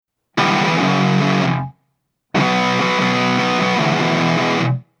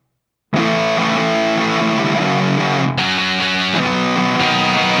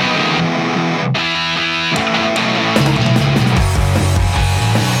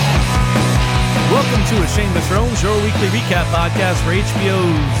to A Shame of Thrones, your weekly recap podcast for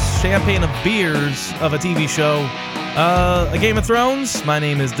HBO's champagne of beers of a TV show, A Game of Thrones. My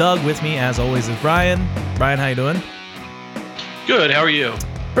name is Doug. With me, as always, is Brian. Brian, how you doing? Good. How are you?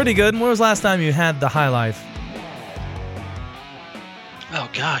 Pretty good. When was the last time you had the high life? Oh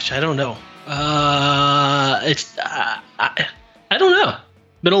gosh, I don't know. I don't know.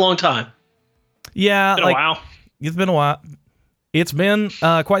 Been a long time. Yeah, Been a while. It's been a while. It's been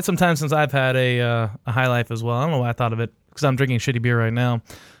quite some time since I've had a high life as well. I don't know why I thought of it, because I'm drinking shitty beer right now.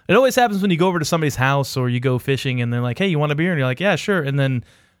 It always happens when you go over to somebody's house or you go fishing and they're like, hey, you want a beer? And you're like, yeah, sure. And then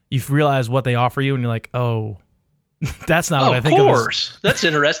you realize what they offer you and you're like, oh, that's not what I think of. Of course. That's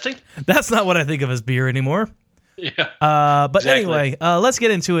interesting. That's not what I think of as beer anymore. Yeah. But exactly. Anyway, let's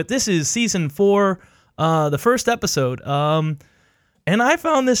get into it. This is season 4, the first episode. And I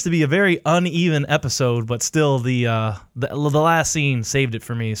found this to be a very uneven episode, but still the last scene saved it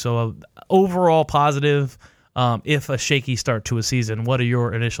for me. So overall positive, if a shaky start to a season. What are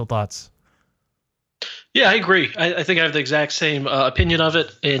your initial thoughts? Yeah, I agree. I think I have the exact same opinion of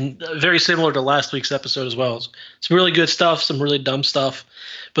it, and very similar to last week's episode as well. Some really good stuff, some really dumb stuff.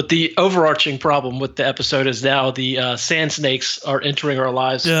 But the overarching problem with the episode is now the sand snakes are entering our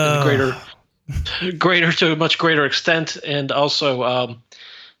lives in a to a much greater extent, and also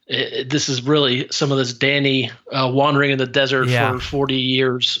this is really some of this Dany wandering in the desert for 40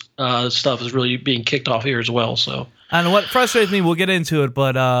 years stuff is really being kicked off here as well. So, and what frustrates me, we'll get into it,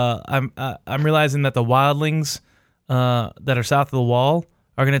 but I'm realizing that the wildlings that are south of the wall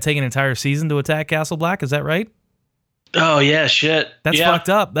are going to take an entire season to attack Castle Black. Is that right? Oh yeah, shit. That's fucked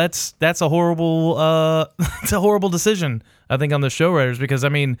up. That's a horrible it's a horrible decision, I think, on the show writers, because I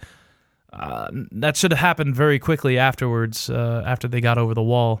mean. That should have happened very quickly afterwards, after they got over the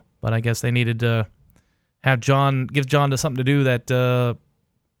wall. But I guess they needed to give Jon to something to do that,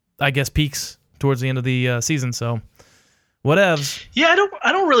 I guess, peaks towards the end of the season. So, whatevs. Yeah,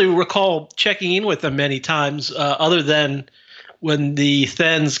 I don't really recall checking in with them many times, other than when the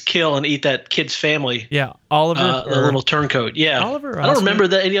Thens kill and eat that kid's family. Yeah, Oliver, the little turncoat. Yeah, Oliver. I don't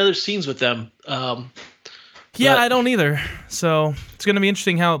remember any other scenes with them. Yeah, I don't either. So it's going to be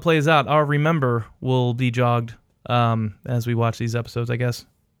interesting how it plays out. Our remember will be jogged as we watch these episodes, I guess.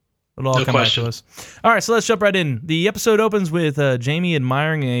 It'll all come back to us. All right, so let's jump right in. The episode opens with Jaime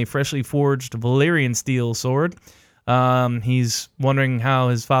admiring a freshly forged Valyrian steel sword. He's wondering how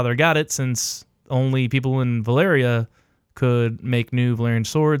his father got it, since only people in Valyria could make new Valyrian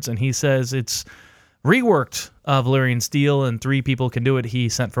swords, and he says it's reworked Valyrian steel, and 3 people can do it. He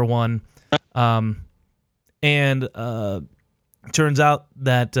sent for one. And turns out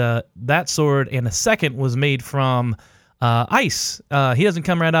that that sword and a second was made from ice. He doesn't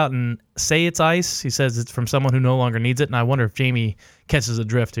come right out and say it's ice. He says it's from someone who no longer needs it, and I wonder if Jaime catches a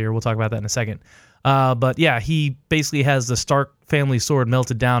drift here. We'll talk about that in a second. But yeah, he basically has the Stark family sword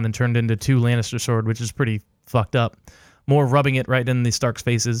melted down and turned into 2 Lannister sword, which is pretty fucked up. More rubbing it right in the Stark's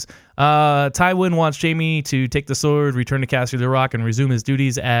faces. Tywin wants Jaime to take the sword, return to Casterly Rock, and resume his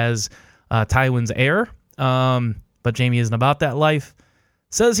duties as Tywin's heir. But Jaime isn't about that life.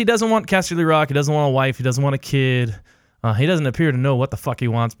 Says he doesn't want Casterly Rock, he doesn't want a wife, he doesn't want a kid. He doesn't appear to know what the fuck he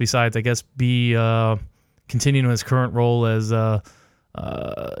wants besides, I guess, continuing his current role as the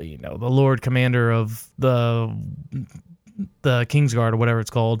Lord Commander of the Kingsguard or whatever it's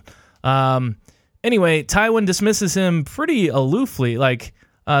called. Anyway, Tywin dismisses him pretty aloofly,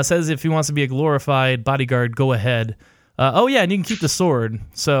 says if he wants to be a glorified bodyguard, go ahead. And you can keep the sword.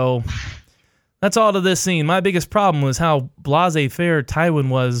 So that's all to this scene. My biggest problem was how laissez-faire Tywin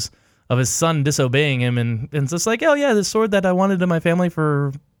was of his son disobeying him, and it's just like, oh yeah, this sword that I wanted in my family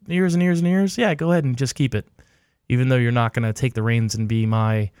for years and years and years, yeah, go ahead and just keep it, even though you're not going to take the reins and be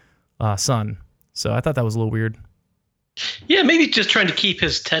my son. So I thought that was a little weird. Yeah, maybe just trying to keep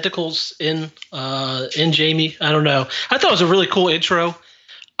his tentacles in Jaime. I don't know. I thought it was a really cool intro.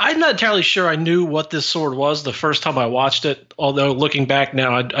 I'm not entirely sure I knew what this sword was the first time I watched it, although looking back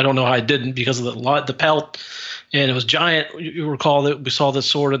now, I don't know how I didn't, because of the pelt, and it was giant. You recall that we saw this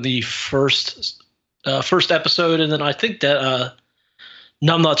sword in the first episode, and then I think that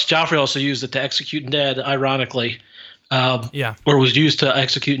Numbnuts Joffrey also used it to execute Ned, ironically. Or was used to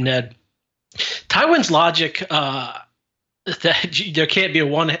execute Ned. Tywin's logic that there can't be a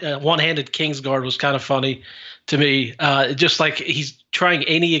one-handed Kingsguard was kind of funny to me. Just like he's trying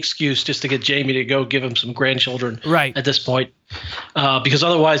any excuse just to get Jaime to go give him some grandchildren right at this point, because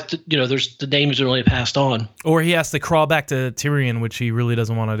otherwise, there's the names are really passed on. Or he has to crawl back to Tyrion, which he really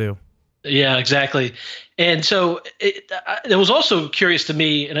doesn't want to do. Yeah, exactly. And so it was also curious to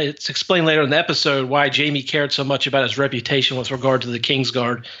me, and it's explained later in the episode why Jamie cared so much about his reputation with regard to the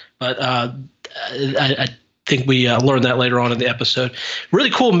Kingsguard. But I think we learned that later on in the episode. Really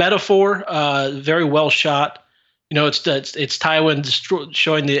cool metaphor, very well shot. It's Tywin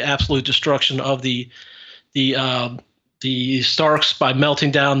showing the absolute destruction of the Starks by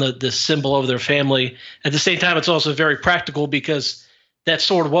melting down the symbol of their family. At the same time, it's also very practical because that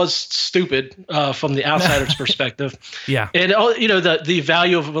sword was stupid from the outsider's perspective. Yeah. And the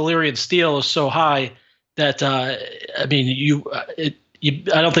value of Valyrian steel is so high that I don't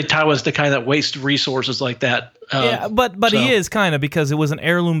think Tywin's the kind that wastes resources like that. Yeah, but he is kind of, because it was an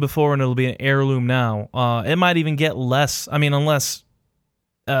heirloom before and it'll be an heirloom now. It might even get less. I mean, unless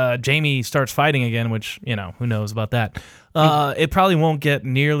Jamie starts fighting again, which, who knows about that. It probably won't get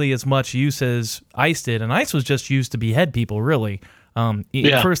nearly as much use as ice did, and ice was just used to behead people, really.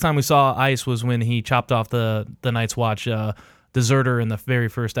 The first time we saw ice was when he chopped off the Night's Watch deserter in the very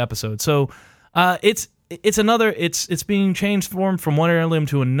first episode. So it's being changed from one heirloom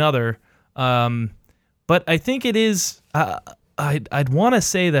to another. But I think it is. I'd want to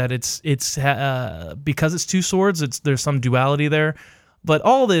say that it's because it's two swords. There's some duality there. But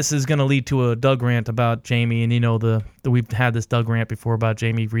all this is going to lead to a Doug rant about Jamie, and we've had this Doug rant before about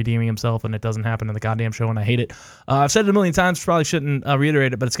Jamie redeeming himself, and it doesn't happen in the goddamn show, and I hate it. I've said it a million times, probably shouldn't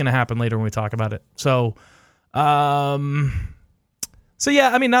reiterate it, but it's going to happen later when we talk about it. So yeah,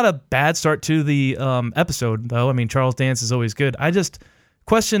 I mean, not a bad start to the episode, though. I mean, Charles Dance is always good. I just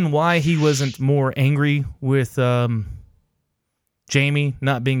question why he wasn't more angry with Jamie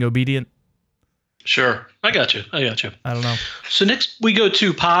not being obedient. Sure. I got you. I don't know. So next we go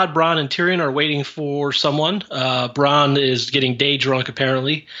to Pod. Bronn and Tyrion are waiting for someone. Bronn is getting day drunk,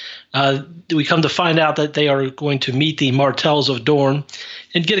 apparently. We come to find out that they are going to meet the Martells of Dorne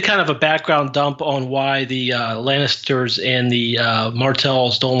and get a kind of a background dump on why the Lannisters and the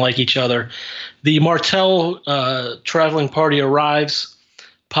Martells don't like each other. The Martell traveling party arrives.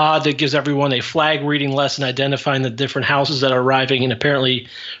 Pod that gives everyone a flag reading lesson identifying the different houses that are arriving, and apparently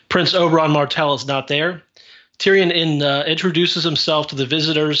Prince Oberyn Martell is not there. Tyrion introduces himself to the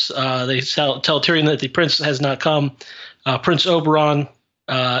visitors. They tell Tyrion that the prince has not come. Prince Oberyn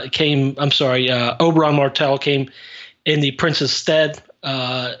Oberyn Martell came in the prince's stead,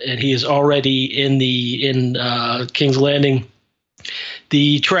 and he is already in King's Landing.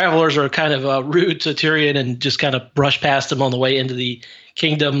 The travelers are kind of rude to Tyrion and just kind of brush past him on the way into the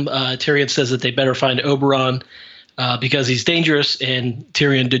kingdom. Tyrion says that they better find Oberyn because he's dangerous, and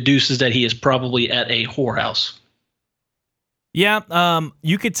Tyrion deduces that he is probably at a whorehouse. Yeah,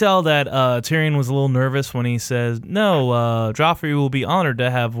 you could tell that Tyrion was a little nervous when he says, no, Joffrey will be honored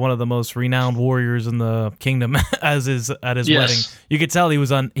to have one of the most renowned warriors in the kingdom at his wedding. You could tell he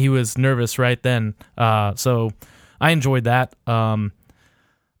was nervous right then. So I enjoyed that.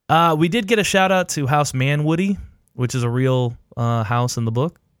 We did get a shout out to House Manwoody, which is a real house in the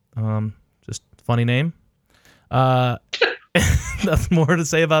book. Just funny name. Nothing more to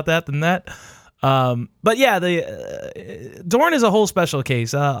say about that than that. But yeah, Dorne is a whole special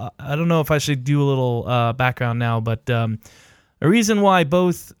case. I don't know if I should do a little background now, but a reason why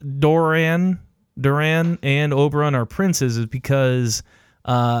both Doran and Oberyn are princes is because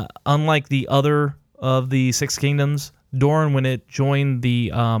unlike the other of the Six Kingdoms, Dorne, when it joined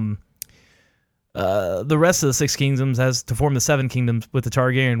the rest of the Six Kingdoms as to form the Seven Kingdoms with the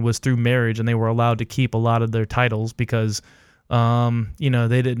Targaryen, was through marriage, and they were allowed to keep a lot of their titles because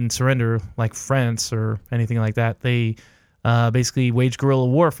they didn't surrender like France or anything like that. They basically waged guerrilla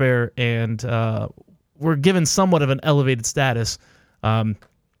warfare and were given somewhat of an elevated status. And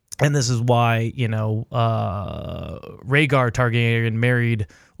this is why, Rhaegar Targaryen married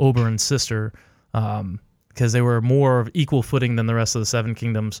Oberyn's sister, because they were more of equal footing than the rest of the Seven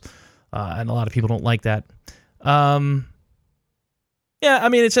Kingdoms. And a lot of people don't like that. Yeah, I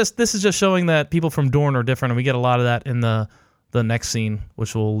mean, this is just showing that people from Dorne are different, and we get a lot of that in the next scene,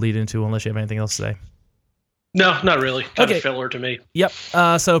 which we'll lead into, unless you have anything else to say. No, not really. Kind of filler to me. Yep.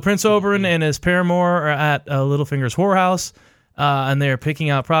 So Prince Oberyn and his paramour are at Littlefinger's whorehouse, and they're picking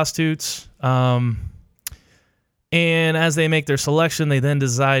out prostitutes. And as they make their selection, they then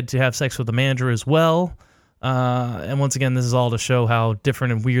decide to have sex with the manager as well. And once again, this is all to show how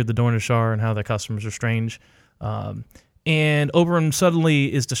different and weird the Dornish are and how their customers are strange. And Oberyn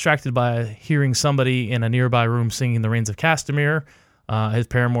suddenly is distracted by hearing somebody in a nearby room singing the Rains of Castamere. His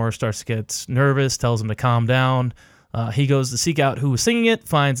paramour starts to get nervous, tells him to calm down. He goes to seek out who was singing it,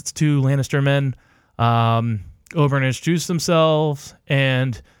 finds it's two Lannister men. Oberyn introduces themselves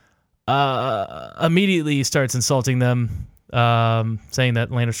and immediately starts insulting them. saying that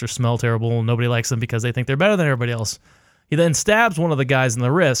Lannisters smell terrible and nobody likes them because they think they're better than everybody else. He then stabs one of the guys in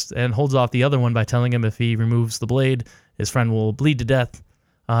the wrist and holds off the other one by telling him if he removes the blade, his friend will bleed to death.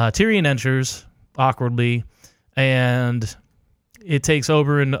 Tyrion enters awkwardly, and it takes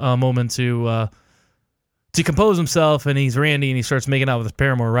Oberyn a moment to compose himself, and he's randy, and he starts making out with his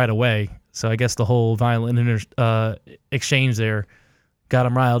paramour right away. So I guess the whole violent exchange there got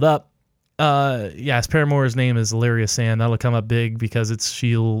him riled up. His paramour's name is Illyria Sand. That'll come up big because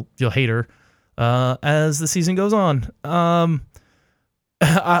you'll hate her as the season goes on.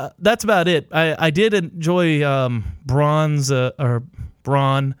 That's about it. I did enjoy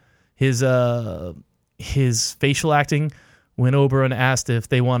Bronn, his facial acting when Oberyn asked if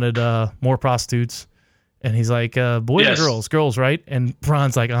they wanted more prostitutes. And he's like, boys or girls? Girls, right? And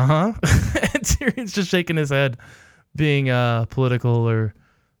Bronn's like, uh-huh. And Tyrion's just shaking his head, being political or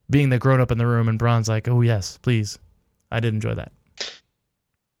being the grown-up in the room. And Bronn's like, oh, yes, please. I did enjoy that.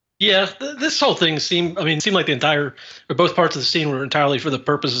 Yeah, this whole thing seemed like both parts of the scene were entirely for the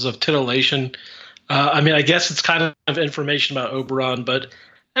purposes of titillation. I guess it's kind of information about Oberyn, but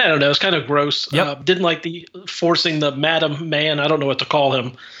I don't know. It's kind of gross. Yep. Didn't like the forcing the Madam Man, I don't know what to call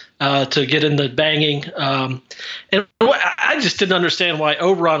him, to get in the banging. And I just didn't understand why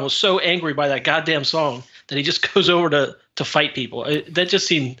Oberyn was so angry by that goddamn song that he just goes over to fight people. That just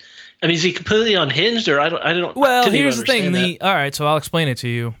seemed... is he completely unhinged, or I don't. Well, here's the thing. All right, so I'll explain it to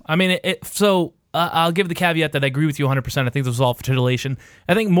you. I'll give the caveat that I agree with you 100%. I think this was all for titillation.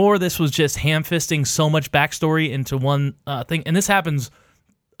 I think more this was just ham-fisting so much backstory into one thing, and this happens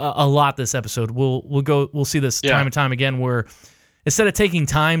a lot this episode. We'll see this time and time again, where instead of taking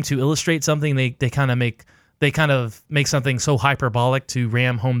time to illustrate something, they kind of make something so hyperbolic to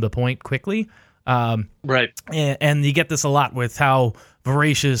ram home the point quickly. Right, and you get this a lot with how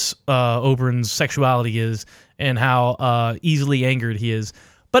voracious Oberyn's sexuality is and how easily angered he is.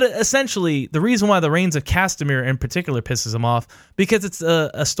 But essentially, the reason why the Reigns of Castamere in particular pisses him off, because it's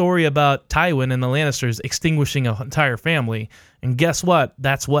a story about Tywin and the Lannisters extinguishing an entire family. And guess what?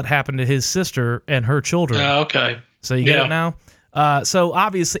 That's what happened to his sister and her children. Okay. So you get it now? So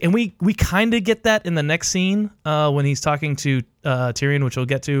obviously, and we kind of get that in the next scene when he's talking to Tyrion, which we'll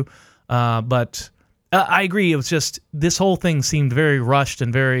get to. But I agree. It was just, this whole thing seemed very rushed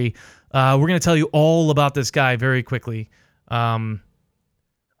and very, we're going to tell you all about this guy very quickly. That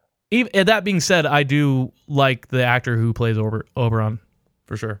being said, I do like the actor who plays Oberyn,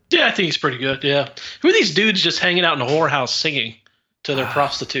 for sure. Yeah, I think he's pretty good, yeah. Who are these dudes just hanging out in a whorehouse singing to their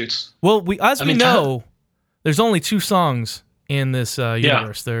prostitutes? Well, we know, there's only two songs in this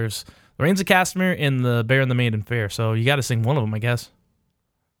universe. Yeah. There's The Reigns of Castamere and The Bear and the Maiden Fair, so you got to sing one of them, I guess.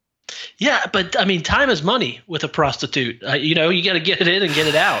 Yeah, but time is money with a prostitute. You got to get it in and get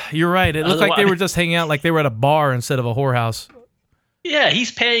it out. You're right. It looked like they were just hanging out like they were at a bar instead of a whorehouse. Yeah,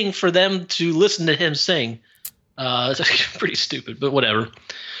 he's paying for them to listen to him sing. It's pretty stupid, but whatever.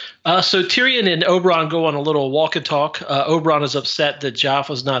 So Tyrion and Oberyn go on a little walk and talk. Oberyn is upset that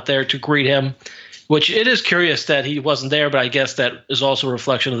Jaffa's not there to greet him, which it is curious that he wasn't there, but I guess that is also a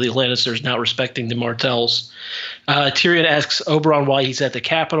reflection of the Lannisters not respecting the Martells. Tyrion asks Oberyn why he's at the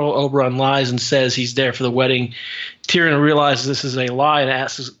capital. Oberyn lies and says he's there for the wedding. Tyrion realizes this is a lie and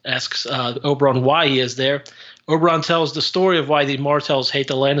asks Oberyn why he is there. Oberyn tells the story of why the Martells hate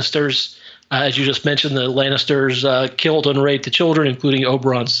the Lannisters. As you just mentioned, the Lannisters killed and raped the children, including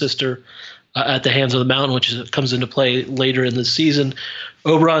Oberyn's sister, at the hands of the Mountain, which comes into play later in the season.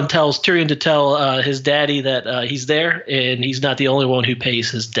 Oberyn tells Tyrion to tell his daddy that he's there, and he's not the only one who pays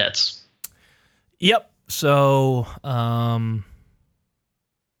his debts. Yep. So, I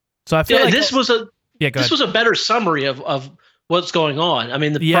feel like this was a better summary of what's going on.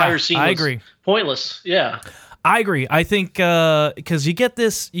 The prior scene was pointless. Yeah. I agree. I think because you get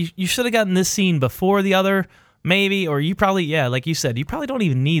this, you should have gotten this scene before the other, maybe, or you probably, like you said, you probably don't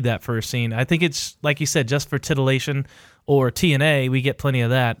even need that first scene. I think it's, like you said, just for titillation or TNA, we get plenty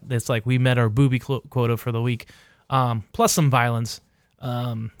of that. It's like we met our booby quota for the week, plus some violence,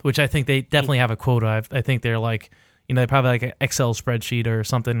 which I think they definitely have a quota. I think they're like, they probably like an Excel spreadsheet or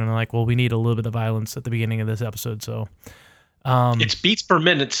something, and they're like, well, we need a little bit of violence at the beginning of this episode, so... it's beats per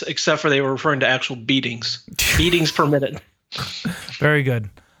minute, except for they were referring to actual beatings. Beatings per minute. Very good.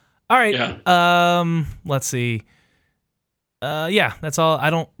 All right. Yeah. Let's see. That's all.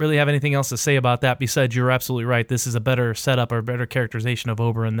 I don't really have anything else to say about that besides you're absolutely right. This is a better setup or better characterization of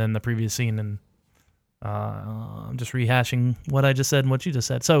Oberyn than the previous scene, and I'm just rehashing what I just said and what you just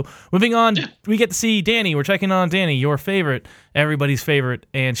said. So moving on, we get to see Dany. We're checking on Dany, your favorite, everybody's favorite,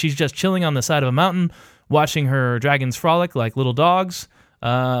 and she's just chilling on the side of a mountain, watching her dragons frolic like little dogs.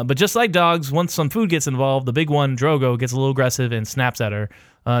 But just like dogs, once some food gets involved, the big one, Drogo, gets a little aggressive and snaps at her.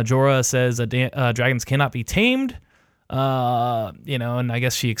 Jorah says dragons cannot be tamed, and I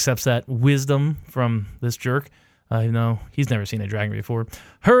guess she accepts that wisdom from this jerk, even though he's never seen a dragon before.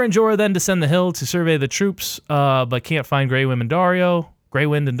 Her and Jorah then descend the hill to survey the troops, but can't find Grey Wind and Dario.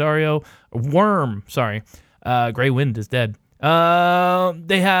 Worm, sorry. Grey Wind is dead. They're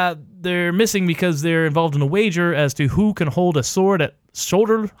missing because they're involved in a wager as to who can hold a sword at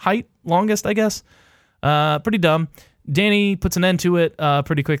shoulder height longest, I guess. Pretty dumb. Dany puts an end to it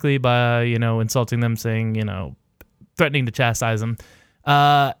pretty quickly by, insulting them, saying, threatening to chastise them.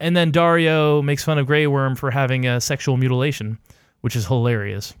 And then Dario makes fun of Grey Worm for having a sexual mutilation, which is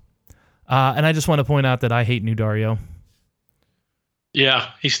hilarious. And I just want to point out that I hate new Dario. Yeah,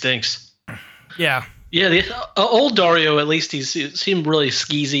 he stinks. Yeah. Yeah, the old Dario, at least he seemed really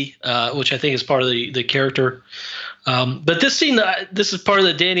skeezy, which I think is part of the character. But this scene, this is part of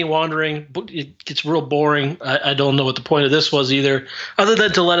the Dany wandering. It gets real boring. I don't know what the point of this was either, other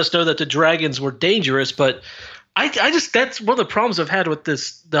than to let us know that the dragons were dangerous. But I just, that's one of the problems I've had with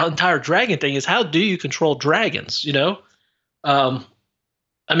the entire dragon thing is how do you control dragons,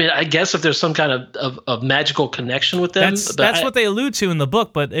 I guess if there's some kind of magical connection with them. That's what they allude to in the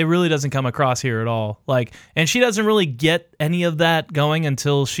book, but it really doesn't come across here at all. And she doesn't really get any of that going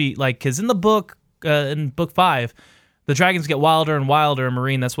until she, because in the book, in book 5, the dragons get wilder and wilder in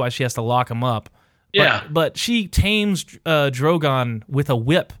Meereen. That's why she has to lock them up. Yeah. But she tames Drogon with a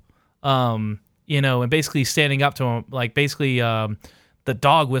whip, and basically standing up to him, the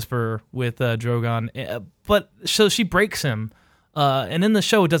dog whisperer with Drogon. But so she breaks him. And in the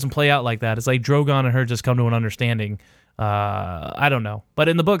show, it doesn't play out like that. It's like Drogon and her just come to an understanding. I don't know. But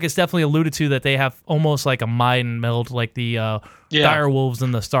in the book, it's definitely alluded to that they have almost like a mind meld, like the dire wolves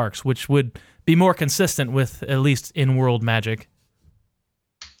and the Starks, which would be more consistent with at least in-world magic.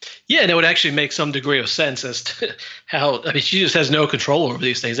 Yeah, and it would actually make some degree of sense as to how, she just has no control over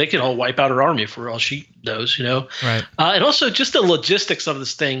these things. They can all wipe out her army for all she knows, Right. And also just the logistics of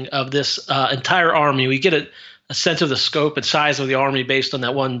this thing, of this entire army. We get a sense of the scope and size of the army based on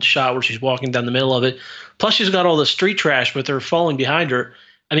that one shot where she's walking down the middle of it. Plus, she's got all the street trash with her falling behind her.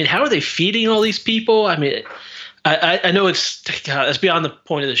 How are they feeding all these people? I know it's beyond the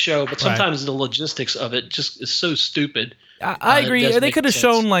point of the show, but sometimes the logistics of it just is so stupid. I agree. They could have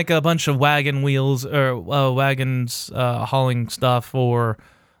shown a bunch of wagon wheels or wagons hauling stuff or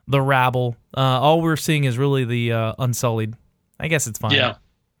the rabble. All we're seeing is really the Unsullied. I guess it's fine.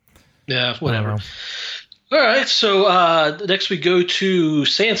 Yeah, whatever. All right, so next we go to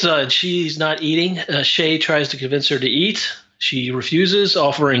Sansa, and she's not eating. Shay tries to convince her to eat. She refuses,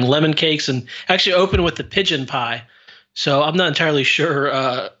 offering lemon cakes and actually open with the pigeon pie. So I'm not entirely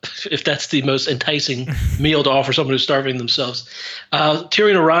sure if that's the most enticing meal to offer someone who's starving themselves.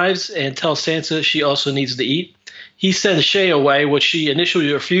 Tyrion arrives and tells Sansa she also needs to eat. He sends Shay away, which she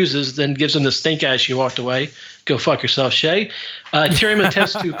initially refuses, then gives him the stink eye as she walked away. Go fuck yourself, Shay. Tyrion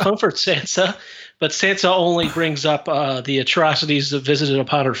attempts to comfort Sansa, but Sansa only brings up the atrocities visited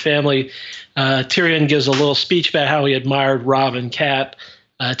upon her family. Tyrion gives a little speech about how he admired Robb and Cat.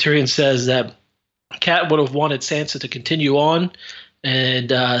 Tyrion says that Cat would have wanted Sansa to continue on, and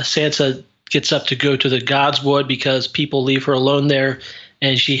Sansa gets up to go to the Godswood because people leave her alone there,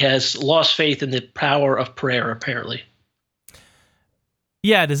 and she has lost faith in the power of prayer, apparently.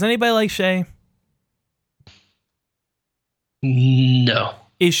 Yeah, does anybody like Shay? No.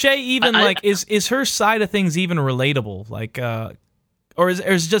 Is Shay even is her side of things even relatable? Or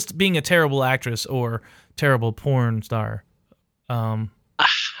is just being a terrible actress or terrible porn star?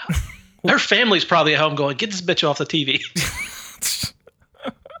 Her family's probably at home going, "Get this bitch off the TV."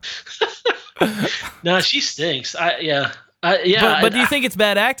 No, she stinks. But do you think it's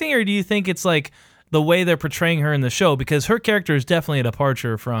bad acting, or do you think it's the way they're portraying her in the show? Because her character is definitely a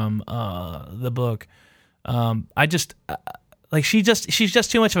departure from the book. She's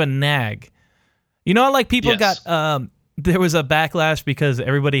just too much of a nag. People got there was a backlash because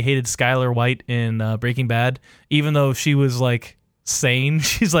everybody hated Skylar White in Breaking Bad, even though she was sane.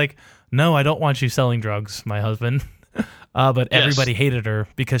 She's like, "No, I don't want you selling drugs, my husband." But everybody hated her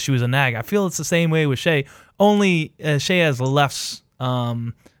because she was a nag. I feel it's the same way with Shay. Only Shay has less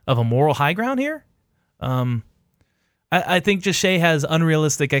of a moral high ground here. I think just Shay has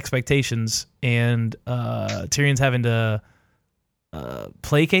unrealistic expectations, and Tyrion's having to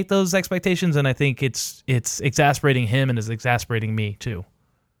placate those expectations, and I think it's exasperating him and is exasperating me too.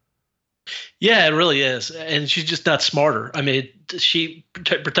 Yeah, it really is, and she's just not smarter. She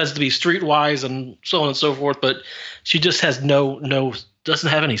pretends to be streetwise and so on and so forth, but she just has no doesn't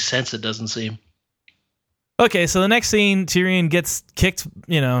have any sense. It doesn't seem. Okay, so the next scene, Tyrion gets kicked.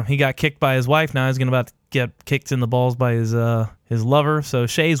 He got kicked by his wife. Now he's about to get kicked in the balls by his lover. So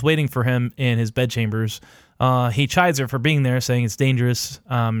Shay's waiting for him in his bedchambers. He chides her for being there, saying it's dangerous.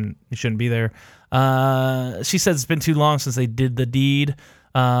 He shouldn't be there. She says it's been too long since they did the deed,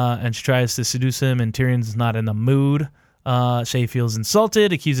 and she tries to seduce him, and Tyrion's not in the mood. Shay feels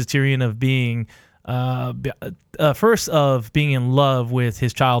insulted, accuses Tyrion of being first of being in love with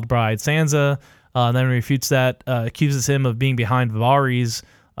his child bride Sansa. Then refutes that, accuses him of being behind Varys'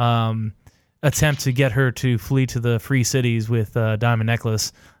 attempt to get her to flee to the free cities with Diamond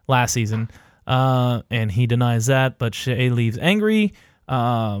Necklace last season. And he denies that, but Shay leaves angry,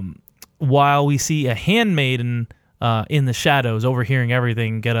 while we see a handmaiden in the shadows overhearing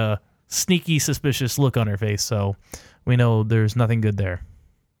everything get a sneaky, suspicious look on her face. So we know there's nothing good there.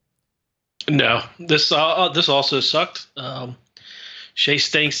 No, this also sucked. Shay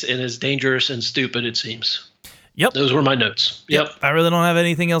stinks and is dangerous and stupid, it seems. Yep. Those were my notes. Yep. I really don't have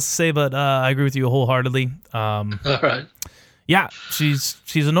anything else to say, but I agree with you wholeheartedly. All right. Yeah, she's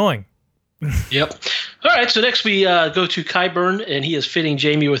annoying. Yep. All right, so next we go to Qyburn, and he is fitting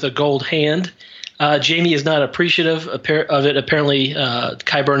Jaime with a gold hand. Jaime is not appreciative of it. Apparently,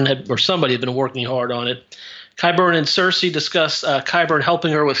 Qyburn or somebody had been working hard on it. Qyburn and Cersei discuss Qyburn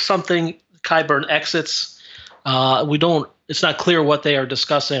helping her with something. Qyburn exits. It's not clear what they are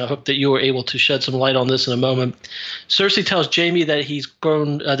discussing. I hope that you were able to shed some light on this in a moment. Cersei tells Jaime that she's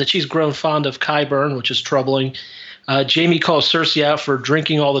grown fond of Qyburn, which is troubling. Jaime calls Cersei out for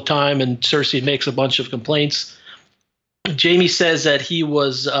drinking all the time, and Cersei makes a bunch of complaints. Jaime says that he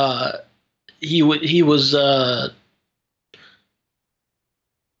was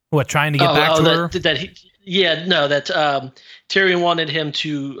trying to get back to her? That Tyrion wanted him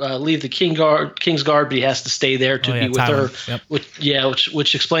to leave the Kingsguard, but he has to stay there to be with her. Yep.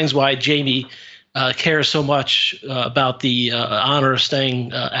 Which explains why Jaime cares so much about the honor of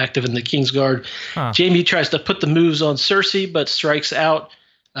staying active in the Kingsguard. Jaime tries to put the moves on Cersei, but strikes out.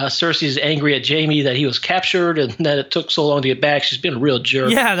 Cersei is angry at Jaime that he was captured and that it took so long to get back. She's been a real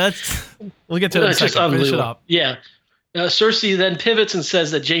jerk. Yeah, we'll get to it in a second. Just unbelievable. Yeah. Cersei then pivots and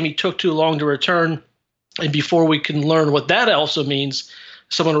says that Jaime took too long to return. And before we can learn what that also means,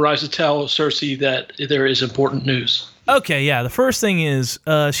 someone arrives to tell Cersei that there is important news. Okay, yeah. The first thing is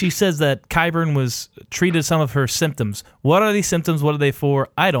she says that Qyburn treated some of her symptoms. What are these symptoms? What are they for?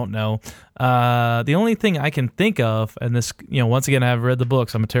 I don't know. The only thing I can think of, and this, once again, I have read the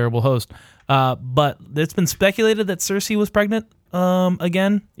books. I'm a terrible host. But it's been speculated that Cersei was pregnant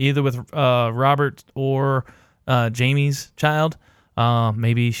again, either with Robert or Jaime's child.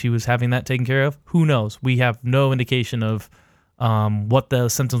 Maybe she was having that taken care of. Who knows? We have no indication of what the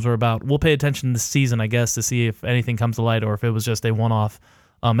symptoms were about. We'll pay attention this season, I guess, to see if anything comes to light or if it was just a one-off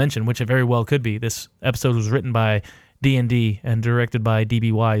mention, which it very well could be. This episode was written by D&D and directed by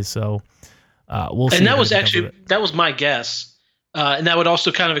D.B. Wise, so we'll see. And that was my guess. And that would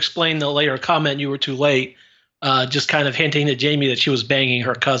also kind of explain the later comment, you were too late, just kind of hinting to Jaime that she was banging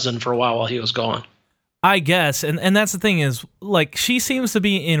her cousin for a while he was gone. I guess, and that's the thing is, like, she seems to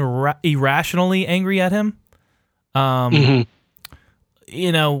be irrationally angry at him.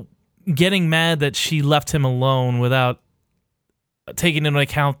 Getting mad that she left him alone without taking into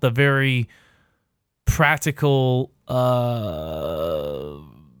account the very practical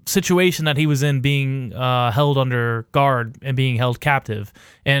situation that he was in, being held under guard and being held captive,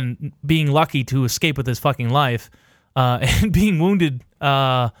 and being lucky to escape with his fucking life, and being wounded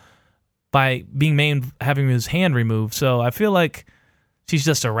by being maimed, having his hand removed. So I feel like she's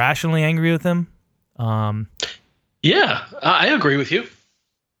just irrationally angry with him. Yeah, I agree with you.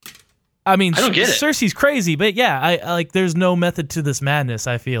 I mean, I don't get it. Cersei's crazy, but yeah, I like. There's no method to this madness,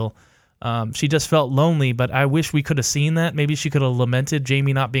 I feel. She just felt lonely, but I wish we could have seen that. Maybe she could have lamented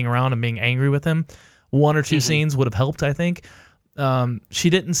Jaime not being around and being angry with him. One or two scenes would have helped, I think. She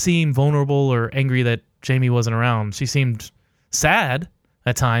didn't seem vulnerable or angry that Jaime wasn't around. She seemed sad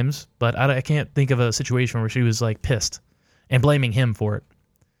at times, but I can't think of a situation where she was like pissed and blaming him for it,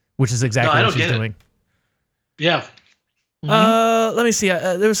 which is exactly what she's doing. Yeah. Let me see.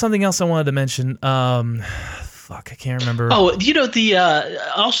 There was something else I wanted to mention. I can't remember. Oh, the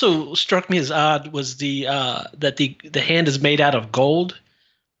also struck me as odd was that the hand is made out of gold.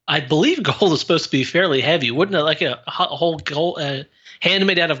 I believe gold is supposed to be fairly heavy. Wouldn't it, like a whole gold hand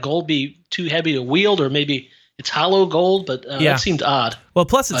made out of gold, be too heavy to wield, or maybe it's hollow gold? But that seemed odd. Well,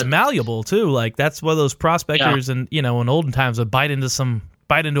 plus it's malleable too. Like that's why those prospectors and in olden times would bite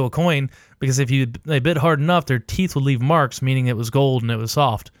into a coin, because if they bit hard enough, their teeth would leave marks, meaning it was gold and it was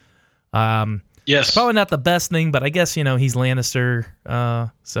soft. Yes, it's probably not the best thing, but I guess he's Lannister,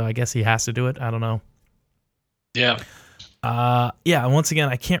 so I guess he has to do it. I don't know. Yeah. Yeah. And once again,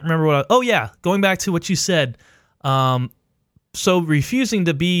 I can't remember what. Going back to what you said. So refusing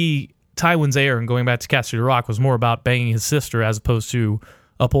to be Tywin's heir and going back to Casterly Rock was more about banging his sister as opposed to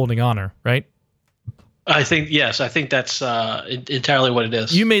upholding honor, right? I think that's entirely what it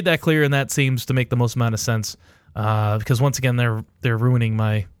is. You made that clear, and that seems to make the most amount of sense. Because once again, they're ruining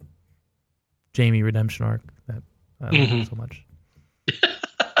my Jaime redemption arc. That I don't like so much.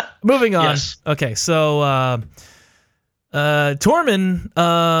 Moving on. Yes. Okay, so Tormund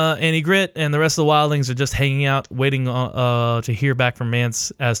and Ygritte and the rest of the wildlings are just hanging out, waiting to hear back from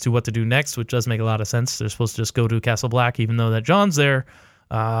Mance as to what to do next, which does make a lot of sense. They're supposed to just go to Castle Black, even though that Jon's there.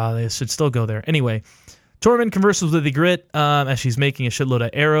 They should still go there. Anyway, Tormund converses with Ygritte as she's making a shitload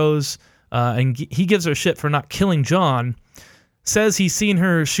of arrows, and he gives her shit for not killing Jon. Says he's seen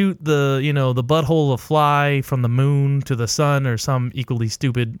her shoot the butthole of a fly from the moon to the sun, or some equally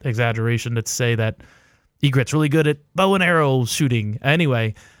stupid exaggeration to say that Ygritte's really good at bow and arrow shooting.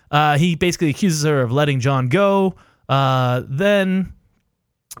 Anyway, he basically accuses her of letting Jon go. Then,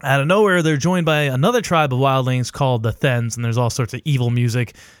 out of nowhere, they're joined by another tribe of wildlings called the Thenns, and there's all sorts of evil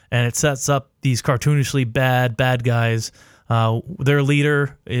music, and it sets up these cartoonishly bad guys. Their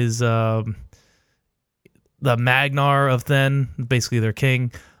leader is the Magnar of Thenn, basically their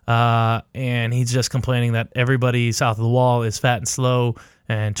king, and he's just complaining that everybody south of the wall is fat and slow,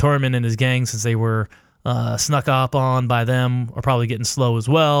 and Tormund and his gang, since they were snuck up on by them, are probably getting slow as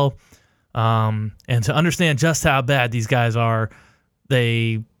well. And to understand just how bad these guys are,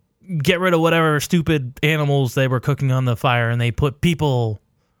 they get rid of whatever stupid animals they were cooking on the fire, and they put people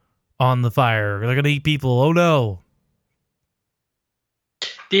on the fire. They're going to eat people. Oh, no.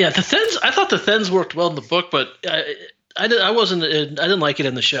 Yeah, the Thenns. I thought the Thenns worked well in the book, but I didn't like it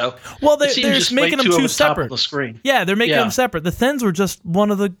in the show. Well, they're just making them two separate. The screen. Yeah, they're making them separate. The Thenns were just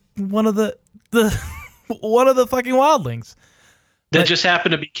one of the fucking wildlings that just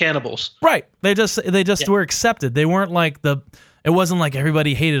happened to be cannibals. Right. They just were accepted. They weren't like it wasn't like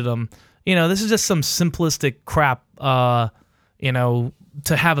everybody hated them. This is just some simplistic crap. To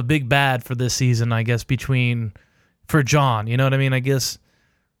have a big bad for this season, I guess, for Jon. You know what I mean? I guess.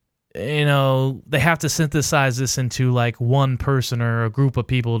 They have to synthesize this into like one person or a group of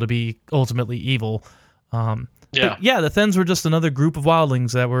people to be ultimately evil. The Thenns were just another group of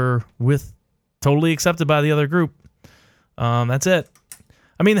wildlings that were totally accepted by the other group. That's it.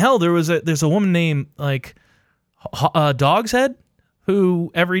 I mean, hell, there's a woman named like Dog's Head, who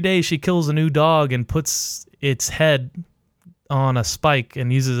every day she kills a new dog and puts its head on a spike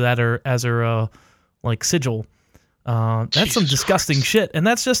and uses that as her like sigil. That's Jesus some disgusting Christ. Shit, and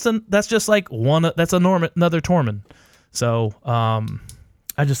that's just like another Tormund. So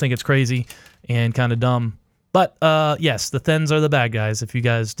I just think it's crazy and kind of dumb. But yes, the Thenns are the bad guys. If you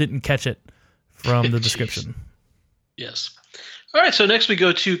guys didn't catch it from the description. Yes. All right. So next we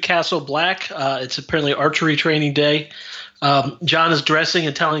go to Castle Black. It's apparently archery training day. Jon is dressing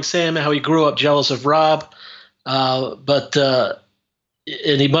and telling Sam how he grew up jealous of Robb, and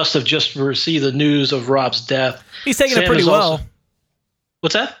he must have just received the news of Robb's death. He's taking it pretty well.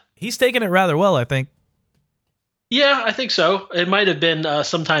 What's that? He's taking it rather well, I think. Yeah, I think so. It might have been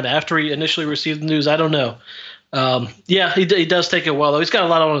sometime after he initially received the news. I don't know. He does take it well, though. He's got a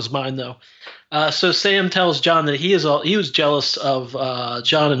lot on his mind, though. So Sam tells Jon that he was jealous of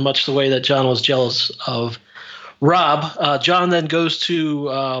Jon in much the way that Jon was jealous of Robb. Jon then goes to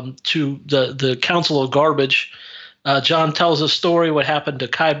the Council of Garbage. Jon tells a story what happened to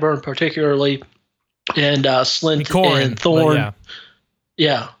Qyburn particularly, and Slynt and Thorn.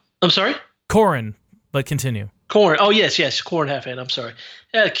 Yeah. I'm sorry? Qhorin, but continue. Qhorin. Oh, yes. Qhorin Halfhand. I'm sorry.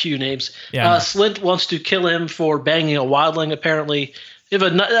 Q names. Yeah. Slynt wants to kill him for banging a wildling, apparently. They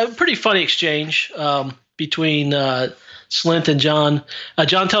have a pretty funny exchange between Slynt and Jon.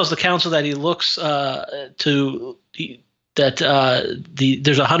 Jon tells the council that he looks there's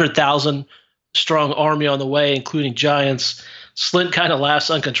 100,000 strong army on the way, including giants. Slynt kind of laughs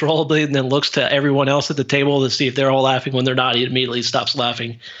uncontrollably and then looks to everyone else at the table to see if they're all laughing. When they're not, he immediately stops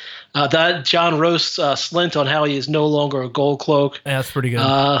laughing. That Jon roasts Slynt on how he is no longer a gold cloak. Yeah, that's pretty good.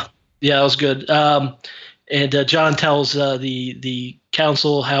 Yeah, that was good. And Jon tells the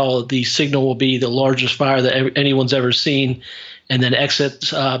council how the signal will be the largest fire that anyone's ever seen, and then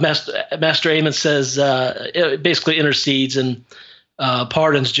exits. Master Aemon says basically intercedes and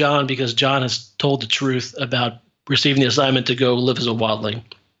pardons Jon because Jon has told the truth about receiving the assignment to go live as a wildling.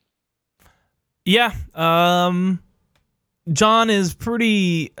 Yeah. Jon is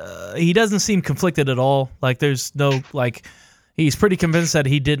pretty he doesn't seem conflicted at all. Like there's no he's pretty convinced that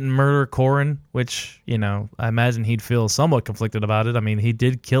he didn't murder Qhorin, which, I imagine he'd feel somewhat conflicted about it. I mean, he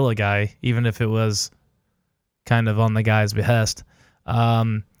did kill a guy, even if it was kind of on the guy's behest.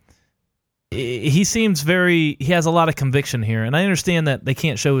 He seems he has a lot of conviction here, and I understand that they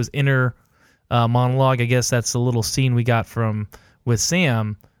can't show his inner monologue. I guess that's a little scene we got with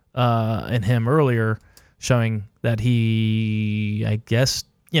Sam and him earlier, showing that he, I guess,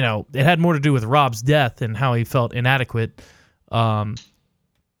 it had more to do with Rob's death and how he felt inadequate. But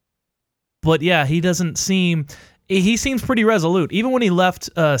yeah, he seems pretty resolute. Even when he left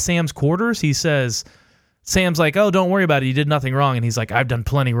Sam's quarters, he says, Sam's like, "Oh, don't worry about it. You did nothing wrong." And he's like, "I've done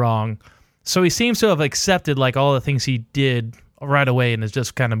plenty wrong." So he seems to have accepted like all the things he did right away and has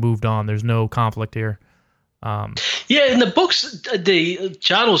just kind of moved on. There's no conflict here. Yeah, in the books,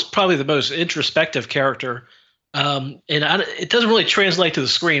 John was probably the most introspective character. It doesn't really translate to the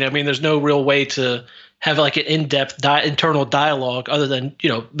screen. I mean, there's no real way to have like an in-depth internal dialogue other than,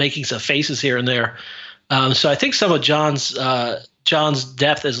 making some faces here and there. So I think some of John's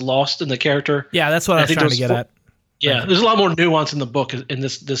depth is lost in the character. Yeah, that's what I was trying to get at. Yeah, there's a lot more nuance in the book in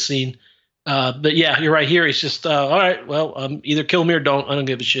this scene. But yeah, you're right here. He's just, all right, well, either kill me or don't. I don't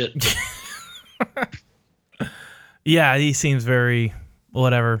give a shit. Yeah, he seems very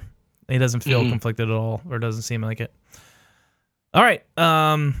whatever. He doesn't feel conflicted at all, or doesn't seem like it. All right.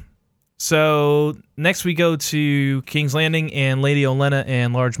 So next we go to King's Landing, and Lady Olenna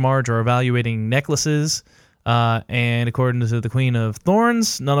and Large Marge are evaluating necklaces. And according to the Queen of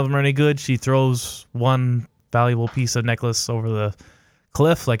Thorns, none of them are any good. She throws one valuable piece of necklace over the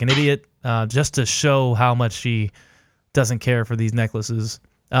cliff like an idiot, just to show how much she doesn't care for these necklaces.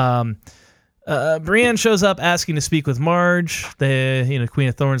 Brienne shows up asking to speak with Marge. Queen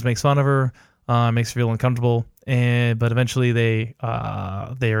of Thorns makes fun of her, makes her feel uncomfortable, but eventually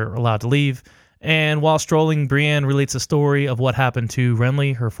they're allowed to leave. And while strolling, Brienne relates a story of what happened to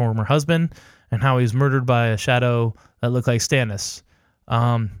Renly, her former husband, and how he was murdered by a shadow that looked like Stannis.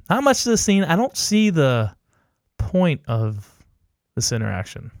 Not much of this scene. I don't see the point of this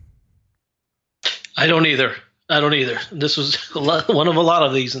interaction. I don't either. This was one of a lot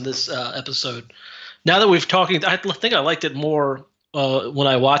of these in this episode. Now that we've talking, I think I liked it more when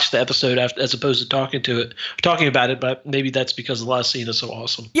I watched the episode as opposed to talking about it. But maybe that's because the last scene is so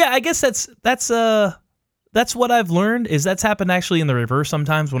awesome. Yeah, I guess that's what I've learned is that's happened actually in the reverse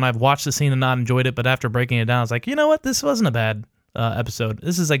sometimes when I've watched the scene and not enjoyed it, but after breaking it down, I was like, you know what, this wasn't a bad episode.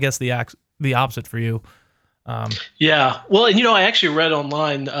 This is, I guess, the opposite for you. Yeah, well, and I actually read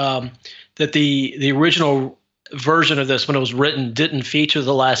online that the original version of this when it was written didn't feature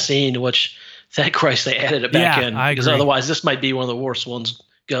the last scene, which thank Christ they added it back in, because otherwise this might be one of the worst ones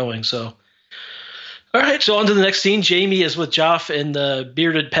going. So, all right, so on to the next scene. Jaime is with Joff and the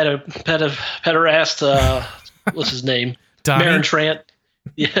bearded pederast. What's his name? Meryn Trant.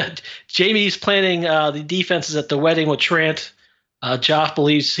 Yeah, Jaime's planning the defenses at the wedding with Trant. Joff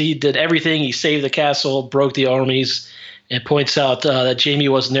believes he did everything. He saved the castle, broke the armies, and points out that Jaime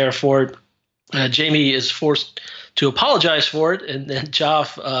wasn't there for it. Jaime is forced to apologize for it, and then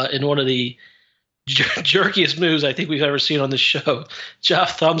Joff, in one of the jerkiest moves I think we've ever seen on this show,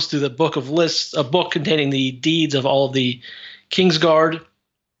 Joff thumbs through the book of lists, a book containing the deeds of all of the Kingsguard,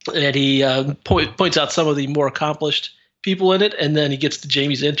 and he points out some of the more accomplished people in it, and then he gets to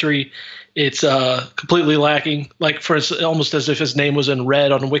Jaime's entry. It's completely lacking, like for instance, almost as if his name was in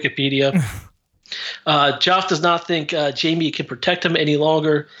red on Wikipedia. Joff does not think Jaime can protect him any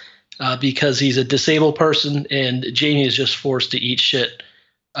longer because he's a disabled person, and Jaime is just forced to eat shit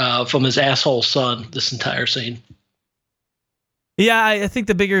from his asshole son this entire scene. Yeah, I think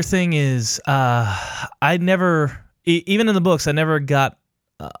the bigger thing is I never, even in the books, I never got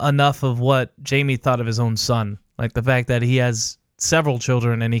enough of what Jaime thought of his own son. Like the fact that he has several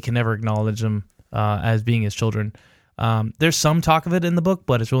children and he can never acknowledge them as being his children. There's some talk of it in the book,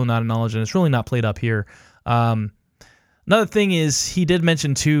 but it's really not acknowledged, and it's really not played up here. Another thing is he did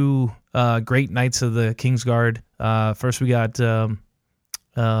mention two great knights of the Kingsguard. First we got,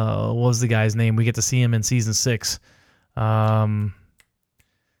 what was the guy's name? We get to see him in season 6. Arthur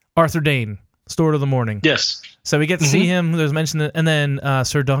Dayne, Steward of the Morning. Yes. So we get to see him. There's mention, and then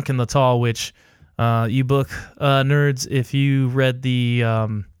Sir Duncan the Tall, which you book nerds, if you read the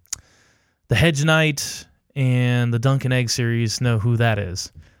Hedge Knight and the Duncan Egg series, know who that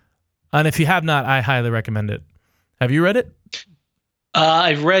is. And if you have not, I highly recommend it. Have you read it?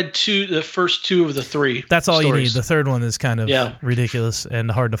 I've read the first 2 of the 3. That's all stories. you need. The third one is kind of ridiculous and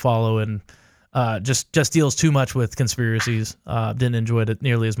hard to follow, and just deals too much with conspiracies. Didn't enjoy it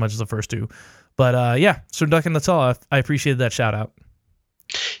nearly as much as the first 2. But Sir Duncan, that's all. I appreciated that shout out.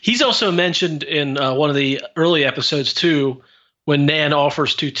 He's also mentioned in one of the early episodes too, when Nan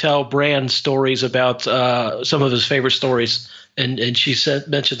offers to tell Bran stories about some of his favorite stories, and she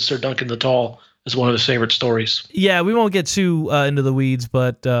mentioned Sir Duncan the Tall as one of his favorite stories. Yeah, we won't get too into the weeds,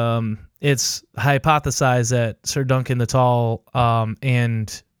 but it's hypothesized that Sir Duncan the Tall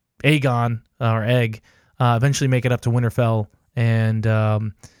and Aegon, or Egg, eventually make it up to Winterfell, and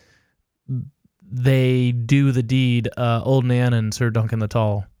they do the deed. Old Nan and Sir Duncan the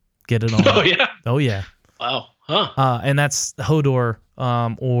Tall get it on. Oh, yeah? Oh, yeah. Wow. Huh. And that's Hodor,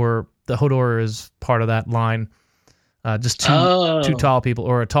 or the Hodor is part of that line. Just two tall people,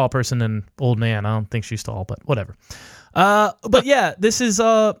 or a tall person and Old Nan. I don't think she's tall, but whatever. But yeah, this is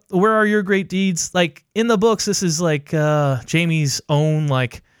where are your great deeds? Like in the books, this is like Jaime's own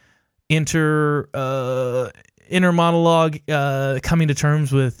like inner monologue, coming to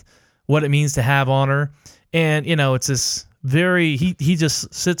terms with what it means to have honor. And it's this very he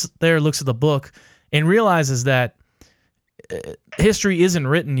just sits there, looks at the book, and realizes that history isn't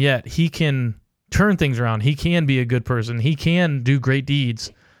written yet. He can turn things around. He can be a good person. He can do great deeds.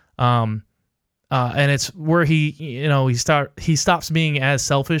 And it's where he stops being as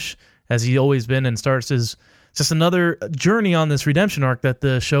selfish as he always been, and starts his just another journey on this redemption arc that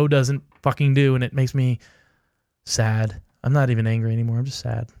the show doesn't fucking do, and it makes me sad. I'm not even angry anymore. I'm just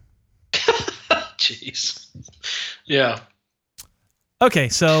sad. Jeez. Yeah. Okay,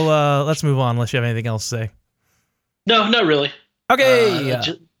 so let's move on unless you have anything else to say. No, not really. Okay.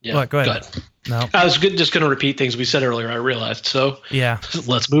 Yeah. What? Go ahead. No. I was just going to repeat things we said earlier, I realized. So yeah,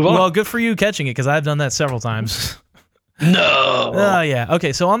 let's move on. Well, good for you catching it, because I've done that several times. No. Yeah.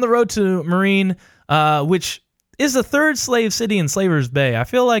 Okay, so on the road to Meereen, which is the third slave city in Slaver's Bay. I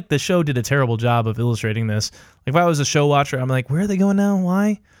feel like the show did a terrible job of illustrating this. Like if I was a show watcher, I'm like, where are they going now?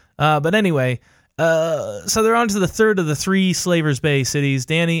 Why? But anyway, so they're on to the third of the three Slaver's Bay cities.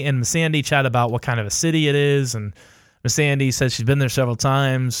 Dany and Missandei chat about what kind of a city it is, and Missandei says she's been there several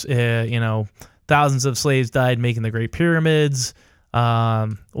times. Thousands of slaves died making the Great Pyramids.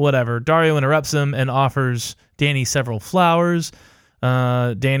 Whatever. Daario interrupts him and offers Dany several flowers.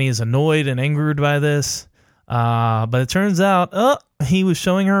 Dany is annoyed and angered by this. But it turns out, he was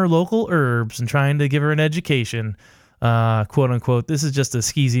showing her local herbs and trying to give her an education. Quote unquote. This is just a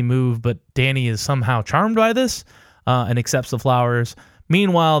skeezy move, but Dany is somehow charmed by this and accepts the flowers.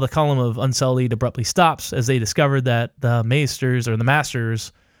 Meanwhile, the column of Unsullied abruptly stops as they discovered that the maesters, or the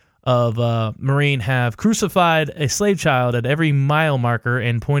masters of Meereen, have crucified a slave child at every mile marker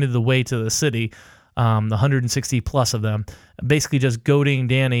and pointed the way to the city, the 160 plus of them, basically just goading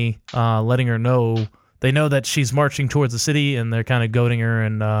Dany, letting her know. They know that she's marching towards the city, and they're kind of goading her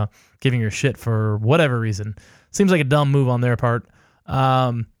and giving her shit for whatever reason. Seems like a dumb move on their part.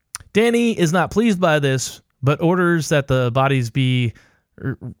 Dany is not pleased by this, but orders that the bodies be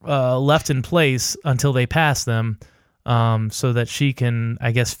left in place until they pass them, so that she can,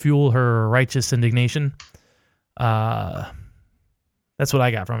 I guess, fuel her righteous indignation. That's what I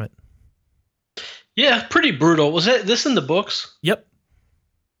got from it. Yeah, pretty brutal. Was this in the books? Yep.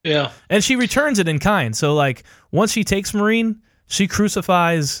 Yeah. And she returns it in kind. So, like, once she takes Meereen, she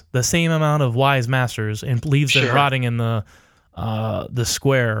crucifies the same amount of wise masters and leaves them rotting in the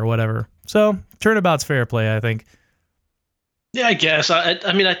square or whatever. So, turnabout's fair play, I think. Yeah, I guess.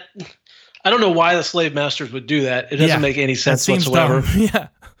 I mean, I don't know why the slave masters would do that. It doesn't make any sense whatsoever. Yeah.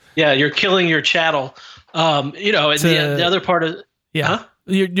 Yeah, you're killing your chattel. And the other part of... Yeah. Huh?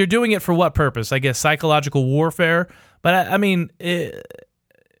 You're doing it for what purpose? I guess psychological warfare. But, I mean...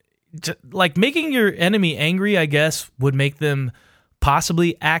 like making your enemy angry, I guess, would make them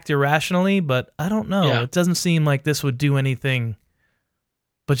possibly act irrationally, but I don't know. Yeah. It doesn't seem like this would do anything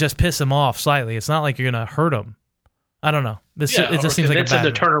but just piss them off slightly. It's not like you're going to hurt them. I don't know. It just seems like a bad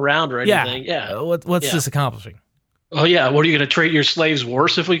to turn around or anything. Yeah. What's this accomplishing? Oh, yeah. What are you going to treat your slaves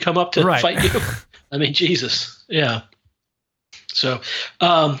worse if we come up to fight you? I mean, Jesus. Yeah. So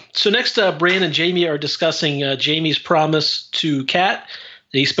next, Bran and Jaime are discussing Jaime's promise to Cat.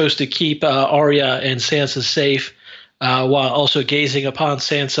 He's supposed to keep Arya and Sansa safe, while also gazing upon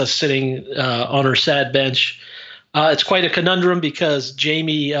Sansa sitting on her sad bench. It's quite a conundrum because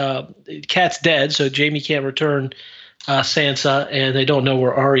Cat's dead, so Jaime can't return Sansa, and they don't know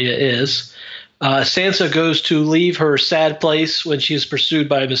where Arya is. Sansa goes to leave her sad place when she is pursued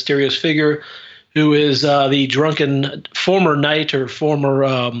by a mysterious figure who is the drunken former knight or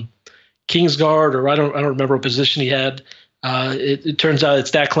former Kingsguard, or I don't remember what position he had. It turns out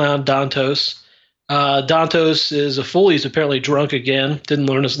it's that clown, Dantos. Dantos is a fool. He's apparently drunk again. Didn't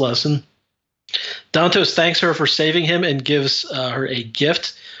learn his lesson. Dantos thanks her for saving him and gives her a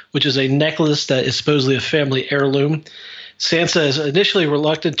gift, which is a necklace that is supposedly a family heirloom. Sansa is initially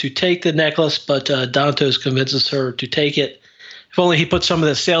reluctant to take the necklace, but Dantos convinces her to take it. If only he put some of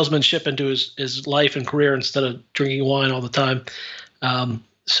the salesmanship into his life and career instead of drinking wine all the time.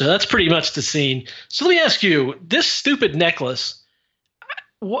 So that's pretty much the scene. So let me ask you, this stupid necklace,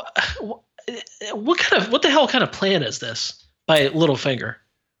 what what the hell kind of plan is this by Littlefinger?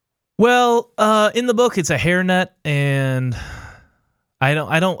 Well, in the book, it's a hairnet, and I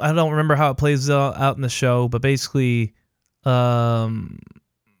don't remember how it plays out in the show, but basically, in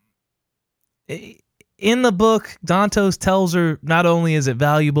the book, Dantos tells her not only is it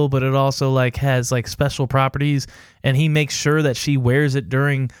valuable, but it also like has like special properties, and he makes sure that she wears it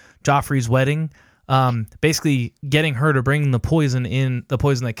during Joffrey's wedding. Basically getting her to bring the poison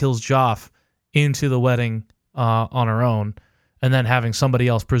that kills Joff into the wedding on her own, and then having somebody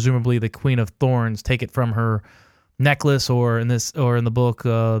else, presumably the Queen of Thorns, take it from her necklace or in the book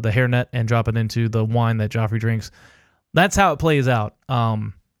the hairnet and drop it into the wine that Joffrey drinks. That's how it plays out.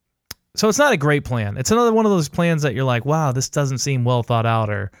 So it's not a great plan. It's another one of those plans that you're like, wow, this doesn't seem well thought out,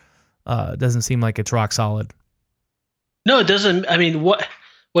 or it doesn't seem like it's rock solid. No, it doesn't. I mean, what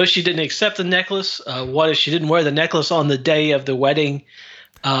if she didn't accept the necklace? What if she didn't wear the necklace on the day of the wedding?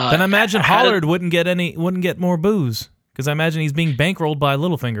 Then I imagine Hollard wouldn't get more booze, because I imagine he's being bankrolled by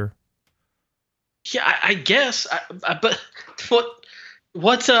Littlefinger. Yeah, I guess. But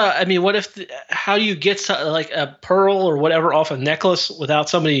what if how do you get like a pearl or whatever off a necklace without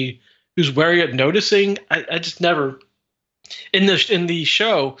somebody who's wearing it noticing? I just never in the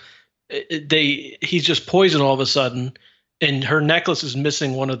show he's just poisoned all of a sudden, and her necklace is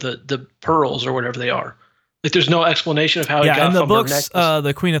missing one of the pearls or whatever they are. Like there's no explanation of how it got in the from books, her necklace.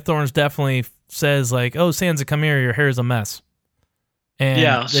 The Queen of Thorns definitely says like, "Oh, Sansa, come here, your hair is a mess."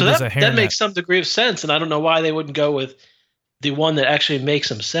 And so that makes some degree of sense, and I don't know why they wouldn't go with the one that actually makes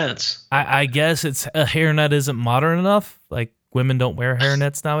some sense. I guess it's a hairnet isn't modern enough. Like women don't wear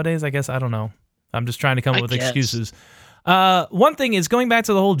hairnets nowadays. I guess I don't know. I'm just trying to come up with excuses. One thing is going back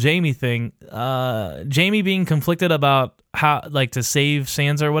to the whole Jaime thing. Jaime being conflicted about how like to save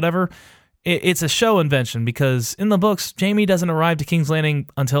Sansa or whatever. It's a show invention, because in the books, Jaime doesn't arrive to King's Landing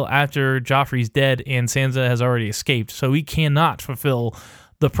until after Joffrey's dead and Sansa has already escaped. So he cannot fulfill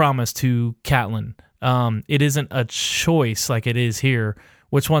the promise to Catelyn. It isn't a choice like it is here,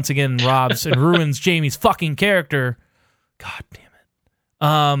 which once again robs and ruins Jaime's fucking character. God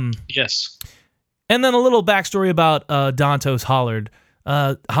damn it. Yes. And then a little backstory about Dantos Hollard.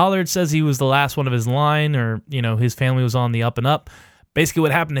 Hollard says he was the last one of his line, or his family was on the up and up. Basically,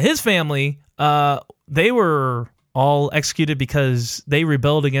 what happened to his family, they were all executed because they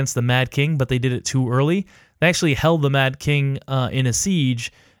rebelled against the Mad King, but they did it too early. They actually held the Mad King in a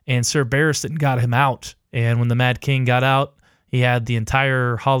siege, and Sir Barristan got him out. And when the Mad King got out, he had the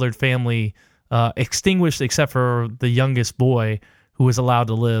entire Hollard family extinguished except for the youngest boy who was allowed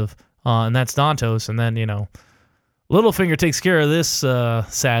to live, and that's Dantos. And then, Littlefinger takes care of this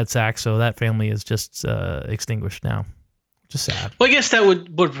sad sack, so that family is just extinguished now. Just sad. Well, I guess that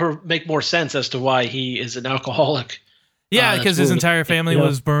would make more sense as to why he is an alcoholic. Yeah, because his entire family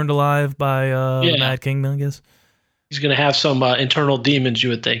was burned alive by the Mad King, I guess. He's going to have some internal demons, you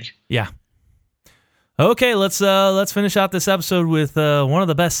would think. Yeah. Okay, let's finish out this episode with one of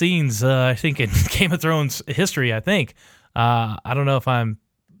the best scenes, I think, in Game of Thrones history, I think. I don't know if I'm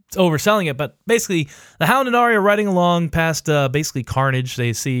overselling it, but basically, the Hound and Arya are riding along past basically carnage.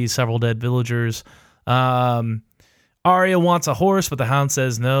 They see several dead villagers. Arya wants a horse, but the Hound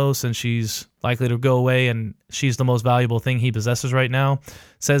says no, since she's likely to go away and she's the most valuable thing he possesses right now.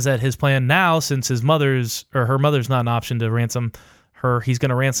 Says that his plan now, since her mother's not an option to ransom her, he's going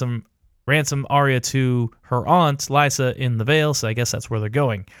to ransom Arya to her aunt, Lysa, in the Vale, so I guess that's where they're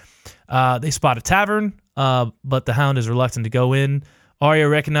going. They spot a tavern, but the Hound is reluctant to go in. Arya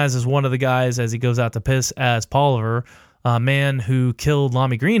recognizes one of the guys as he goes out to piss as Polliver, a man who killed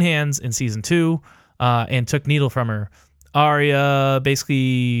Lommy Greenhands in Season 2, and took Needle from her. Arya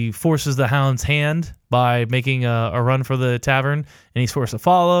basically forces the Hound's hand by making a run for the tavern, and he's forced to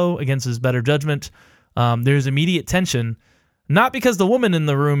follow against his better judgment. There's immediate tension, not because the woman in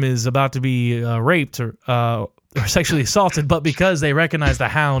the room is about to be raped or sexually assaulted, but because they recognize the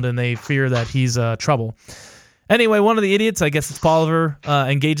Hound and they fear that he's trouble. Anyway, one of the idiots, I guess it's Polliver,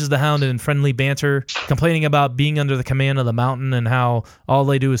 engages the Hound in friendly banter, complaining about being under the command of the Mountain and how all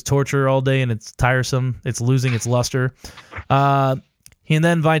they do is torture all day and it's tiresome. It's losing its luster. He then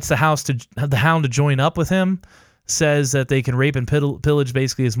invites the Hound to join up with him, says that they can rape and pillage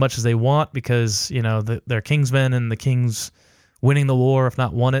basically as much as they want because, they're Kingsmen and the King's winning the war, if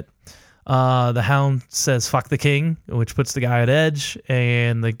not won it. The Hound says fuck the king, which puts the guy at edge,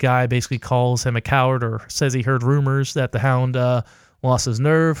 and the guy basically calls him a coward or says he heard rumors that the Hound lost his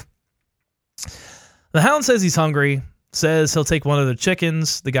nerve. The Hound says he's hungry, says he'll take one of the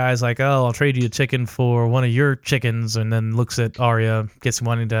chickens. The guy's like, "Oh, I'll trade you a chicken for one of your chickens," and then looks at Arya, gets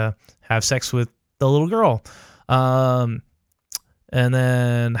wanting to have sex with the little girl. And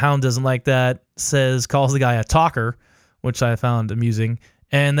then Hound doesn't like that, calls the guy a talker, which I found amusing,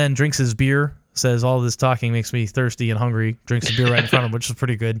 and then drinks his beer, says all this talking makes me thirsty and hungry, drinks the beer right in front of him, which is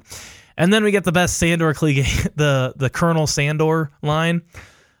pretty good. And then we get the best Sandor Clegane, the Colonel Sandor line,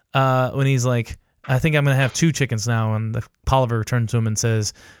 when he's like, I think I'm going to have 2 chickens now, and the Polliver turns to him and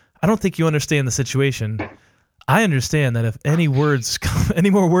says, I don't think you understand the situation. I understand that if any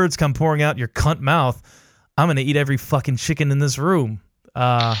more words come pouring out your cunt mouth, I'm going to eat every fucking chicken in this room.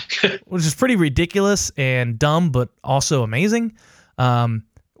 Which is pretty ridiculous and dumb, but also amazing.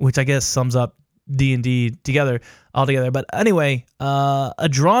 Which I guess sums up D&D altogether. But anyway, a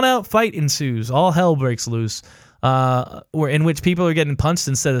drawn-out fight ensues. All hell breaks loose, in which people are getting punched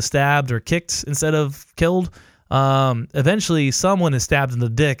instead of stabbed or kicked instead of killed. Eventually, someone is stabbed in the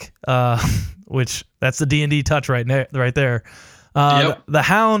dick, which that's the D&D touch right there. Yep. The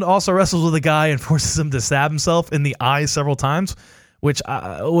Hound also wrestles with a guy and forces him to stab himself in the eye several times, which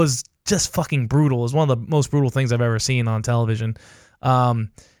was just fucking brutal. It was one of the most brutal things I've ever seen on television.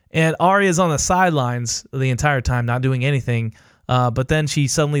 And Arya's on the sidelines the entire time, not doing anything. But then she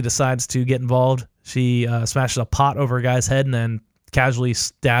suddenly decides to get involved. She smashes a pot over a guy's head and then casually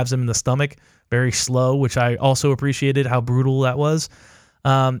stabs him in the stomach. Very slow, which I also appreciated how brutal that was.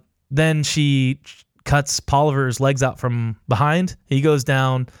 Then she cuts Polliver's legs out from behind. He goes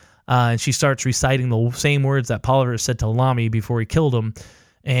down, and she starts reciting the same words that Polliver said to Lamy before he killed him.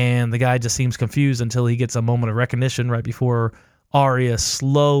 And the guy just seems confused until he gets a moment of recognition right before Arya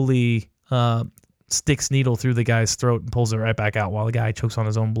slowly sticks needle through the guy's throat and pulls it right back out while the guy chokes on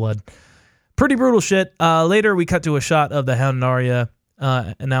his own blood. Pretty brutal shit. Later, we cut to a shot of the Hound and Arya,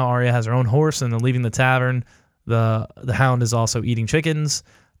 and now Arya has her own horse and they're leaving the tavern. The Hound is also eating chickens,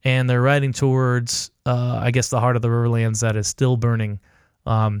 and they're riding towards, I guess, the heart of the Riverlands that is still burning.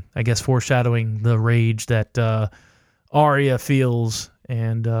 I guess foreshadowing the rage that Arya feels,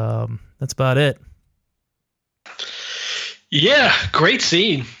 and that's about it. Yeah, great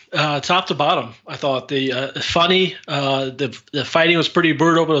scene, top to bottom. I thought the funny, the fighting was pretty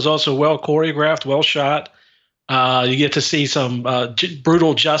brutal, but it was also well choreographed, well shot. You get to see some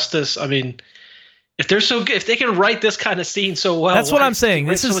brutal justice. I mean, if they can write this kind of scene so well, that's what I'm saying.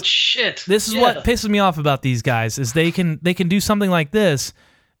 This is so much shit. This is what pisses me off about these guys is they can do something like this,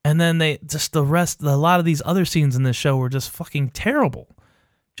 and then they just a lot of these other scenes in this show were just fucking terrible.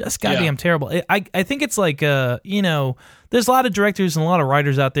 Just goddamn terrible. I think it's like, there's a lot of directors and a lot of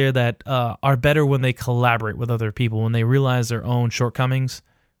writers out there that are better when they collaborate with other people, when they realize their own shortcomings.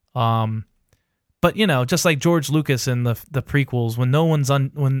 But, just like George Lucas in the prequels, when no one's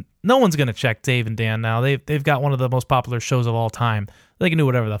going to check Dave and Dan now, they've got one of the most popular shows of all time. They can do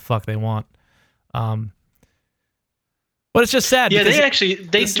whatever the fuck they want. But it's just sad. Yeah, they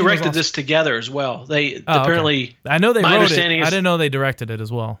directed this together as well. Apparently. Okay. I know they wrote it. I didn't know they directed it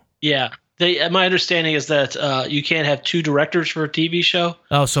as well. Yeah, my understanding is that you can't have 2 directors for a TV show.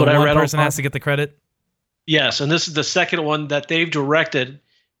 Oh, so one person has to get the credit? Yes, and this is the second one that they've directed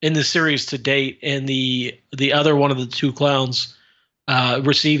in the series to date, and the other one of the 2 clowns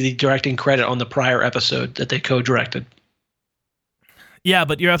received the directing credit on the prior episode that they co-directed. Yeah,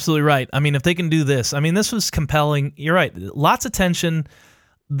 but you're absolutely right. I mean, if they can do this, this was compelling. You're right. Lots of tension.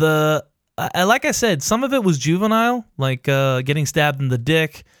 Like I said, some of it was juvenile, like getting stabbed in the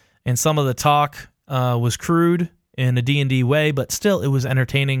dick, and some of the talk was crude in a D&D way, but still, it was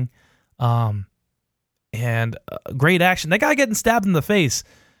entertaining. And great action. That guy getting stabbed in the face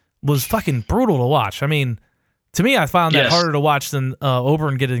was fucking brutal to watch. I mean, to me, I found that harder to watch than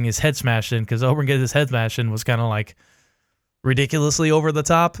Oberyn getting his head smashed in, because Oberyn getting his head smashed in was kind of like ridiculously over the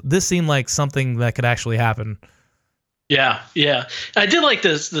top. This seemed like something that could actually happen. Yeah. I did like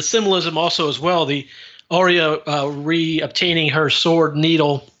the symbolism also as well. The Arya re-obtaining her sword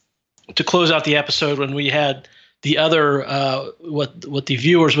needle to close out the episode when we had the other what the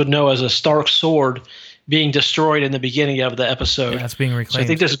viewers would know as a Stark sword being destroyed in the beginning of the episode. Yeah, it's being reclaimed. So I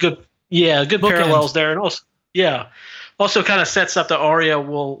think there's good parallels there, and also kind of sets up that Arya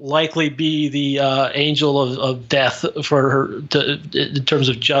will likely be the angel of death for her in terms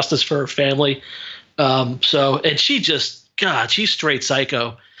of justice for her family. And she she's straight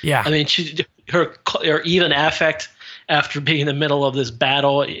psycho. Yeah, I mean, her even affect after being in the middle of this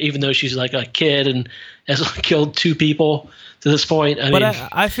battle, even though she's like a kid and has killed 2 people to this point.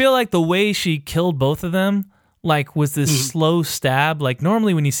 I feel like the way she killed both of them, like, was this slow stab. Like,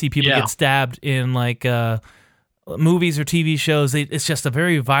 normally when you see people get stabbed in like movies or TV shows, it's just a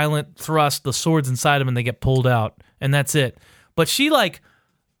very violent thrust. The sword's inside them and they get pulled out. and that's it. But she like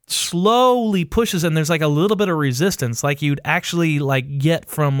slowly pushes, and there's like a little bit of resistance, like you'd actually like get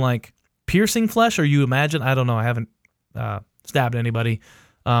from like piercing flesh, or you imagine. I don't know. I haven't stabbed anybody,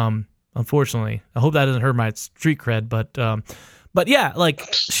 unfortunately. I hope that doesn't hurt my street cred, but yeah, like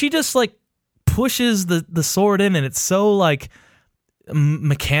she just like pushes the sword in, and it's so like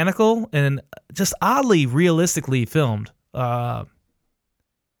mechanical and just oddly realistically filmed.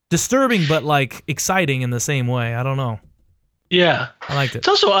 Disturbing, but like exciting in the same way. I don't know. Yeah, I liked it. It's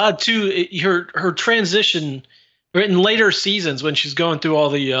also odd too. Her transition in later seasons when she's going through all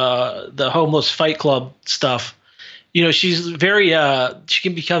the homeless fight club stuff. You know, she's very she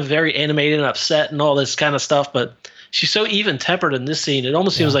can become very animated and upset and all this kind of stuff, but she's so even tempered in this scene. It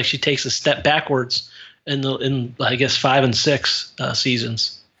almost seems like she takes a step backwards in I guess 5 and 6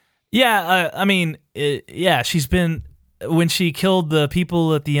 seasons. Yeah, I mean, she's been, when she killed the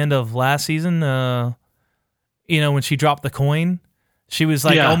people at the end of last season. When she dropped the coin, she was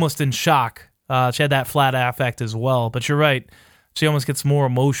like almost in shock. She had that flat affect as well. But you're right. She almost gets more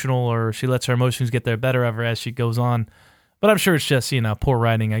emotional, or she lets her emotions get the better of her as she goes on. But I'm sure it's just, poor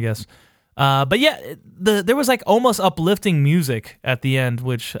writing, I guess. But yeah, there was like almost uplifting music at the end,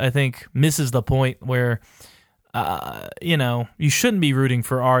 which I think misses the point where, you shouldn't be rooting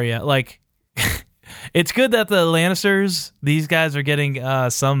for Arya. Like, it's good that the Lannisters, these guys are getting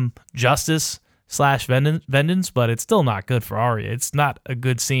some justice / vengeance, but it's still not good for Arya. It's not a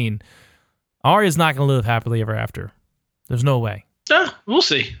good scene. Arya's not going to live happily ever after. There's no way. We'll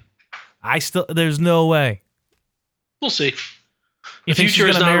see. There's no way. We'll see. You think she's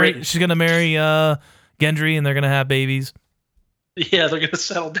gonna marry Gendry, and they're gonna have babies? Yeah, they're gonna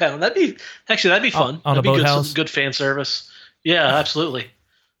settle down. That'd be fun. On that'd a boathouse. Good fan service. Yeah, absolutely.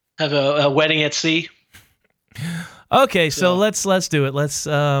 Have a wedding at sea. Okay, so let's do it. Let's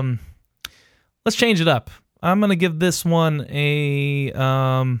change it up. I'm gonna give this one a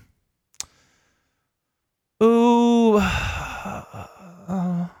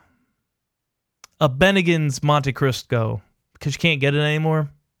Bennigan's Monte Cristo, because you can't get it anymore.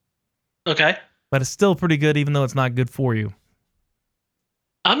 Okay. But it's still pretty good, even though it's not good for you.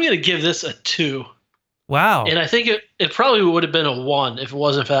 I'm going to give this a 2. Wow. And I think it probably would have been a 1 if it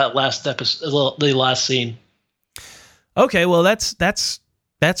wasn't for that last episode, the last scene. Okay, well that's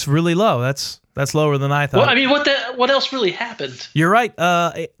really low. That's lower than I thought. Well, I mean, what else really happened? You're right.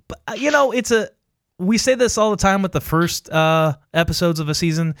 We say this all the time with the first episodes of a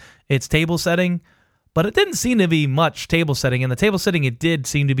season. It's table setting, but it didn't seem to be much table setting. And the table setting, it did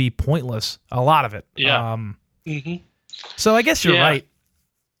seem to be pointless. A lot of it. Yeah. So I guess you're right.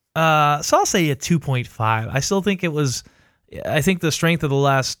 So I'll say a 2.5. I still think it was. I think the strength of the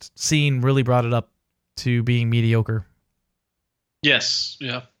last scene really brought it up to being mediocre. Yes.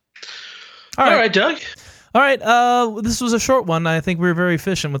 Yeah. All right, Doug. All right, this was a short one. I think we were very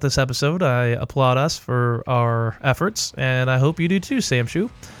efficient with this episode. I applaud us for our efforts, and I hope you do too, Sam Shu.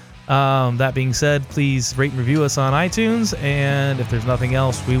 That being said, please rate and review us on iTunes, and if there's nothing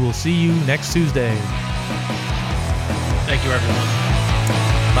else, we will see you next Tuesday. Thank you, everyone.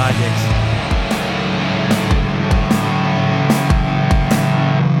 Bye, Dicks.